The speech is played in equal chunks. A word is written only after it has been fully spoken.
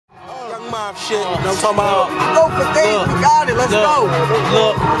mob shit. You know what I'm talking about? Go for things, we got it, let's go.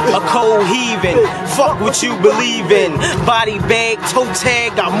 Look, a cold heaving, fuck what you believe in. Body bag, toe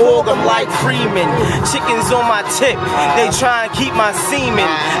tag, got Morgan like Freeman. Chickens on my tip, they try and keep my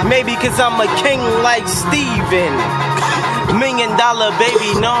semen. Maybe cause I'm a king like Steven. $1 million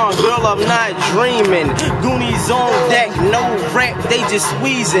baby, nah, girl, I'm not dreaming. Goonies on deck, no rap, they just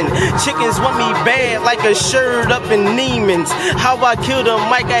squeezing. Chickens want me bad like a shirt up in Neiman's. How I killed them,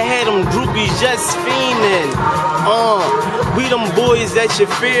 Mike, I had them groupies just fiending. We them boys that you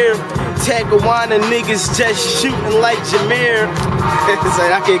fear. Tagawana niggas just shooting like Jameer.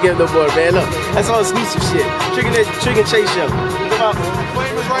 I can't give no more, man. Look, that's all exclusive shit. Chicken chase show.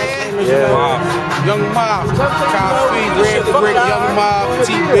 Yeah. Young Mob, Coffee, Red the Brick, Young Mob,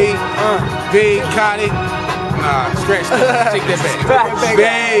 TB, Big, Connie. Nah, scratch that. Take that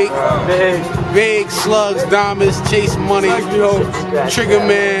back. Big, Slugs, Diamonds, Chase Money, Trigger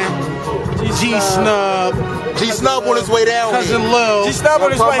Man, G-snub. G-snub on his way down. Cousin Lil. G-snub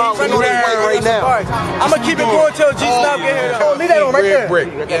on his way. He's running down right now. I'm gonna keep it going till G-snub get here. Oh, leave that on right there. Brick.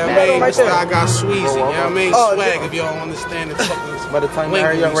 Yeah, I mean, I got Sweezy. You know what I mean? Swag, if y'all don't understand the fucking. By the time I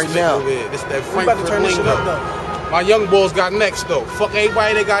hurry up right now. It's that Frankford lingo. My young boys got next though. Fuck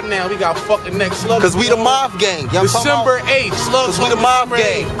everybody they got now. We got fucking next. Slugs. Cause we the mob gang. December 8th. Slugs. Cause we the mob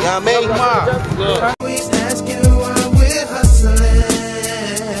gang. You know what I mean?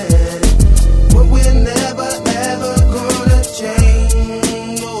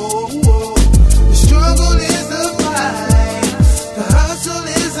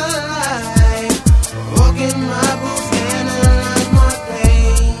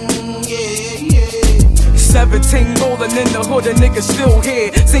 Rolling in the hood, a nigga still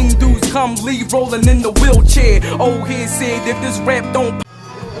here. Seen dudes come, leave, rolling in the wheelchair. Old head said if this rap don't.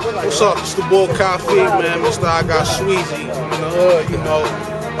 What's up? It's the boy Coffee, man. Mr. I got Sweezy. I'm in the hood, you know.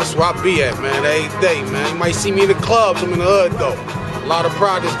 That's where I be at, man. Every day, man. You might see me in the clubs. I'm in the hood, though. A lot of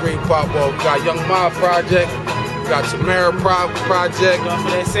projects, great pop up. We got Young Mob Project. We got Tamara Project. Going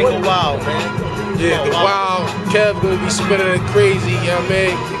for that single Wild, man. Yeah, the Wild. Kev gonna be spinning it crazy, you know what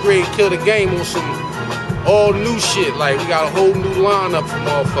I mean? We ready to kill the game on some all new shit. Like, we got a whole new lineup for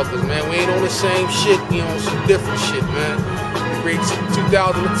motherfuckers, man. We ain't on the same shit, we on some different shit, man. We ready to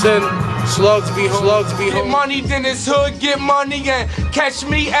 2010. Slugs be home. Get money, then it's hood, get money, and catch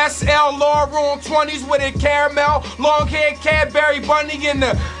me, SL Laura on 20s with a caramel, long hair Cadbury bunny in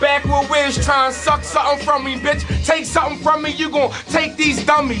the back with wiz, trying to suck something from me, bitch. Take something from me, you gon' take these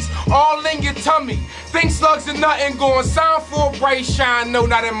dummies, all in your tummy. Think slugs are nothing, going sign for a bright shine. No,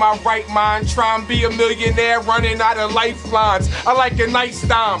 not in my right mind. Try and be a millionaire, running out of lifelines. I like a nice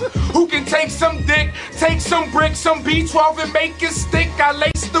dime. Who can take some dick, take some brick, some B12 and make it stick? I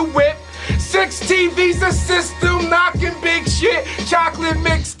lace the whip. 6 TVs a system, knocking big shit. Chocolate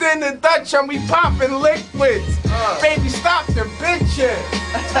mixed in the Dutch and we popping liquids. Baby, stop the bitches.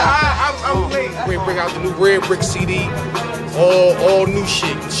 I'm late. We bring out the new Red Brick CD. All new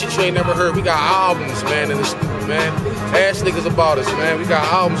shit. Shit you ain't never heard. We got albums, man, in the studio, man. Ask niggas about us, man. We got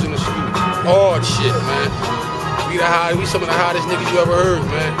albums in the studio. Hard shit, man. We some of the hottest niggas you ever heard,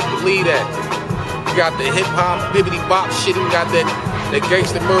 man. Believe that. We got the hip hop, bibbity bop shit. We got that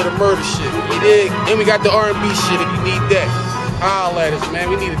gangsta murder shit. You dig? And we got the R&B shit if you need that. Holla at us, man.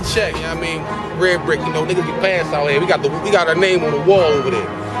 We need a check, you know what I mean? Red Brick, you know, niggas be passed out here. We got our name on the wall over there.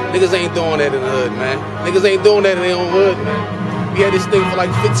 Niggas ain't doing that in the hood, man. Niggas ain't doing that in their own hood, man. We had this thing for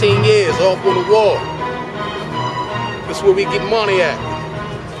like 15 years, off on the wall. That's where we get money at.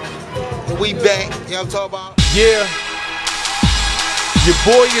 And we back, you know what I'm talking about? Yeah. Your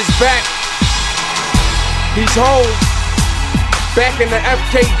boy is back. He's home. Back in the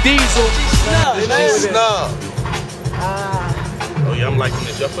FK Diesel. G-snub. Oh yeah, I'm liking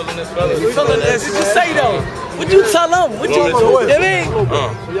this. Y'all feeling this, fellas? We feeling this. What you say though? What you tell them? What you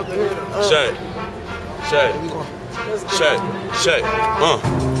Shay.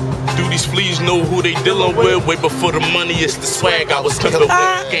 Do these fleas know who they dealing with? Way before the money, it's the swag I was pimping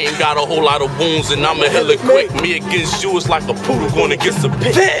with. Game got a whole lot of wounds and I'm a hella quick. Me against you is like a poodle going against a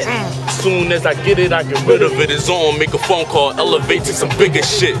pit. Soon as I get it, I get rid of it. It's on, make a phone call, elevate to some bigger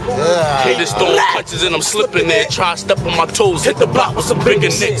shit. Haters throwing punches and I'm slipping there. Try to step on my toes, hit the block with some bigger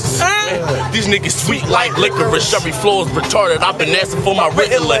nicks. These niggas sweet like licorice. Every floor is retarded. I've been asking for my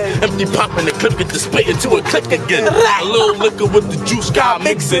Ritalin. Empty popping the clip, get the spit into a click again. A little liquor with the juice, God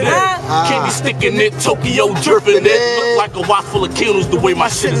mix it in. Candy sticking it, Tokyo dripping it. Look like a watch full of candles the way my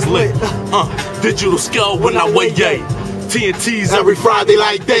shit is lit. Digital scale when I weigh yay. TNT's every Friday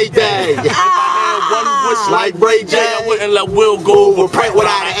like Day Day. If I had one wish like Ray J, I wouldn't let Will go over Pratt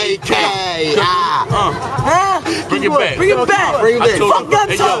without an AK. Bring it back. Bring it back. Fuck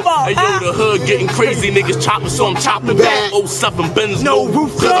that talking about. Hey yo, the hood getting crazy, niggas chopping, so I'm chopping back. 07 Benz, no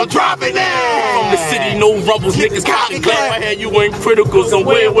roof, cause I'm dropping that. From the city, no rumbles, niggas cotton glad. I had you ain't critical,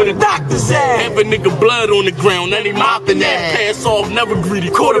 somewhere where the doctors at. Have a nigga blood on the ground, then he mopping that. Pass off, never greedy,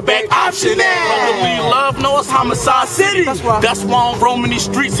 quarterback option that. Brotherly love, no, it's homicide city. That's why I'm roaming these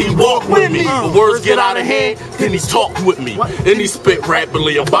streets, he walk with me. The words get out of hand, then he talk with me. And he spit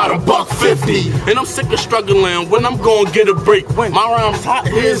rapidly about $1.50. And I'm sick of struggling when I'm gonna get a break. My rhyme's hot,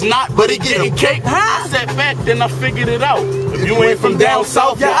 his not, but he getting cake. I sat back, then I figured it out. If you ain't from down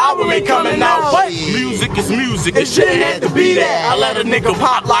south, your album ain't coming out. Music is music, it shouldn't have to be that. I let a nigga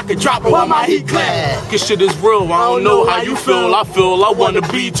pop, lock and drop it while my heat clap. This shit is real, I don't know how you feel. I feel I wanna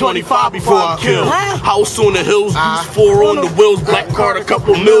be 25 before I kill. House on the hills, use 4 on the wheels. Black card, a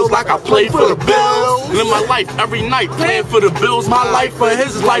couple mills, like I play for the bills. Live my life every night, playing for the bills. My life for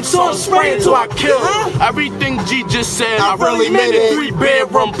his life, so I'm spraying till I kill. Everything G just said, I really meant it.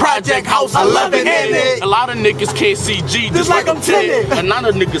 3-bedroom project house, 11 in it. A lot of niggas can't see G just like I'm tinted. A lot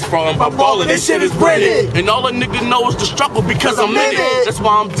of niggas falling by ballin', this shit is rented. And all a nigga know is the struggle because I'm in it. That's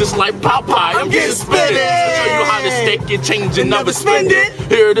why I'm just like Popeye, I'm getting spinning. Show you how to stack your change and never spend it.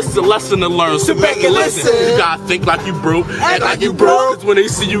 Here, this is a lesson to learn, sit back and listen. You gotta think like you broke, act like you broke. Cause when they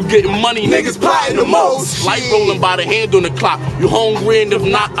see you getting money, niggas plotting the most. Life rolling by the hand on the clock. You hungry and if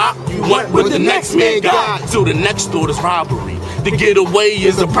not, you want what the next man got. So the next door is robbery. The getaway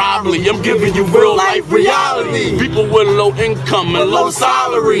is a probably. I'm giving you real life reality. People with low income and low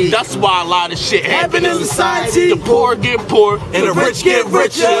salary. That's why a lot of shit happen in society. The poor get poor and the rich get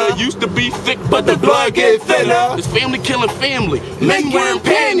richer. Used to be thick, but the blood get thinner. It's family killing family. Men wearing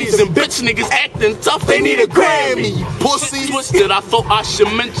panties and bitch niggas acting tough. They need a Grammy. Pussy twisted. I thought I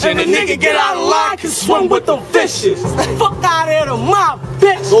should mention a nigga get out of line can swim with them fishes. Fuck out of here to my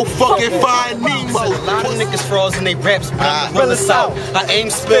bitch. Go fucking find Nemo. A lot of niggas froze in they raps, but I'm the realest out. I aim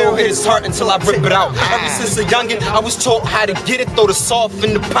spill, hit his heart until I rip it out. Ever since a youngin', I was taught how to get it. Throw the sauce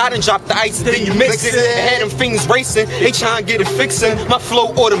in the pot and drop the ice, then you mix it. Had them fiends racing, they tryna get it fixin'. My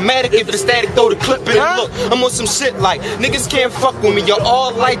flow automatic, if it's static, throw the clip in. Look, I'm on some shit like niggas can't fuck with me. Y'all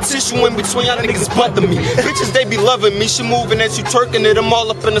all like tissue in between, y'all niggas butter me. Bitches, they be loving me. She moving as you twerking it. I'm all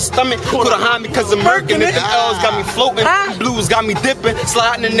up in the stomach. Put a behind me cause I'm murking it. The L's got me floating, the blues got me dipping.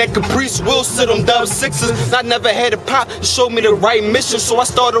 Sliding in that Caprice, will sit on dub sixes. I never had a pop to show me the right mission, so I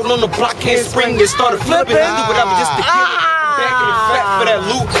started on the block, handspring and started flipping. Do whatever just to get it. Back in the fact for that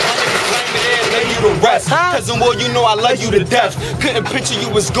loot. Let you the rest. Cousin Will, you know I love you to death. Couldn't picture you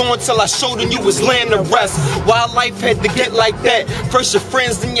was going till I showed and you was laying the rest. Wild life had to get like that. First your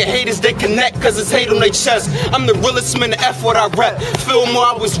friends, then your haters, they connect cause it's hate on their chest. I'm the realest man, the F what I rap. Fillmore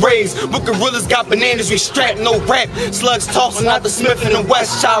I was raised. With gorillas got bananas, we strapped, no rap. Slugs tossing out the Smith in the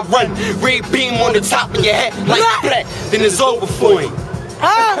West, child run. Red beam on the top of your head like that. Then it's over for you.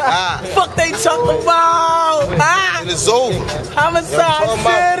 Fuck they talking about? It is over. Homicide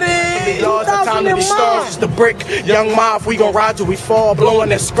City. Laws, the time to be stars, it's the brick. Young Moth, we gon' ride till we fall. Blowing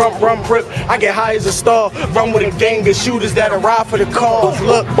that scrump rum rip. I get high as a star. Run with a gang of shooters that'll ride for the cause.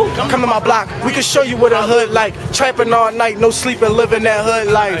 Look, come to my block. We can show you what a hood like. Trapping all night, no sleep and living that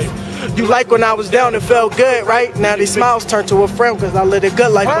hood life. You like when I was down, it felt good, right? Now these smiles turn to a frown cause I live a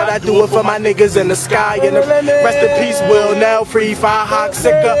good life. But I do it for my niggas in the sky. And the rest in peace, Will, now free, fire, hawk,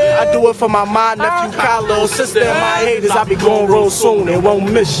 sicker. I do it for my mom, nephew, Kyle, little sister, and my haters. I be going real soon, they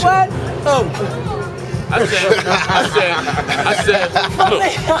won't miss you. I said, look,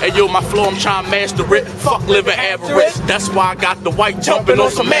 hey yo, my flow, I'm trying to master it. Fuck living average. That's why I got the white jumping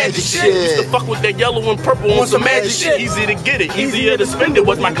on some magic shit. Used to fuck with that yellow and purple on some magic shit. Easy to get it, easier to spend it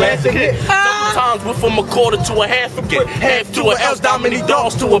was my classic hit. Sometimes went from a quarter to a half again. Half to an ounce, down many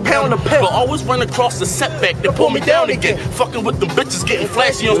dollars to a pound of pep. But always run across the setback that pull me down again. Fucking with them bitches, getting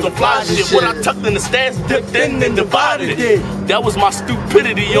flashy on some fly shit. What I tucked in the stats, dipped in and divided it. That was my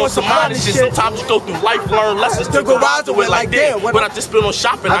stupidity on some honest shit. Sometimes you go through life, learn lessons to go rise away like damn. When I just spent on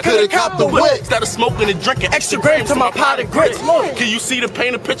shopping, I could've copped the whip. Instead of smoking and drinking extra grams to my pot of grits. Can you see the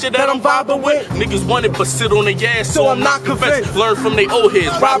painted picture that I'm vibing with? Niggas want it but sit on their ass, so I'm not convinced. Learn from their old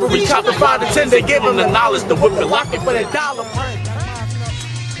heads. Robbery, chopping 5 to 10, they give them the knowledge to whip it, lock it for that dollar.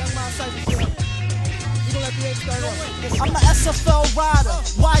 I'm the SFL rider,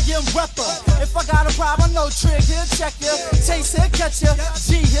 YM rapper. If I got a problem, I know Trig, he'll check ya. Chase, he'll catch ya.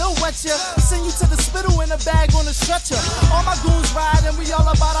 G, he'll wet ya. Send you to the spittle in a bag on a stretcher. All my goons ride and we all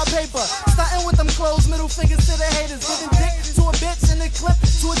about our paper. Starting with them closed middle fingers to the haters. Giving dick to a bitch and a clip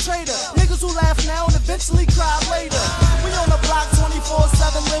to a traitor. Niggas who laugh now and eventually cry later. We on the block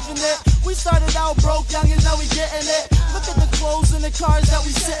 24/7 living it. We started out broke, young and now we getting it. Look at the clothes and the cars that we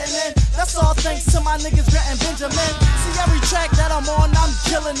sitting in. That's all thanks to my niggas Grant and Benjamin. See every track that I'm on, I'm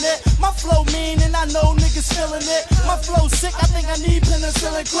killing it. My flow mean and I know niggas feeling it. My flow sick, I think I need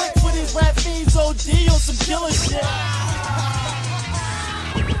penicillin quick for these rap fiends OD on some killer shit.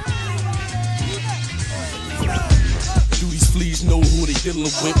 Do these fleas know who they dealing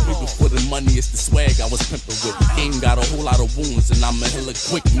with? Way before the money, it's the swag I was pimping with. The game got a whole lot of wounds and I'm a hella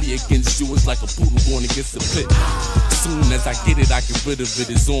quick. Me against you is like a poodle going against a pit. Soon as I get it, I get rid of it.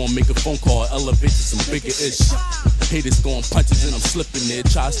 It's on, make a phone call, elevate to some bigger ish. Haters throwing punches and I'm slipping it.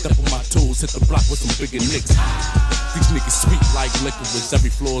 Try to step on my toes, hit the block with some bigger nicks. These niggas sweet like licorice. Every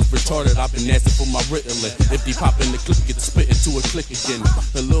floor is retarded, I've been asking for my Ritalin. If they pop in the clip, get the spit into a click again.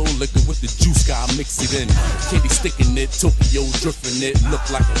 A little liquor with the juice, gotta mix it in. Candy sticking it, Tokyo drifting it. Look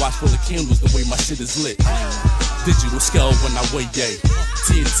like a watch full of candles the way my shit is lit. Digital scale when I weigh day.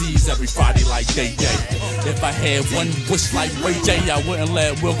 TNT's every Friday like day. If I had one wish like Ray J, I wouldn't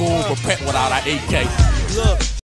let Will go over Pet without an AK. Look.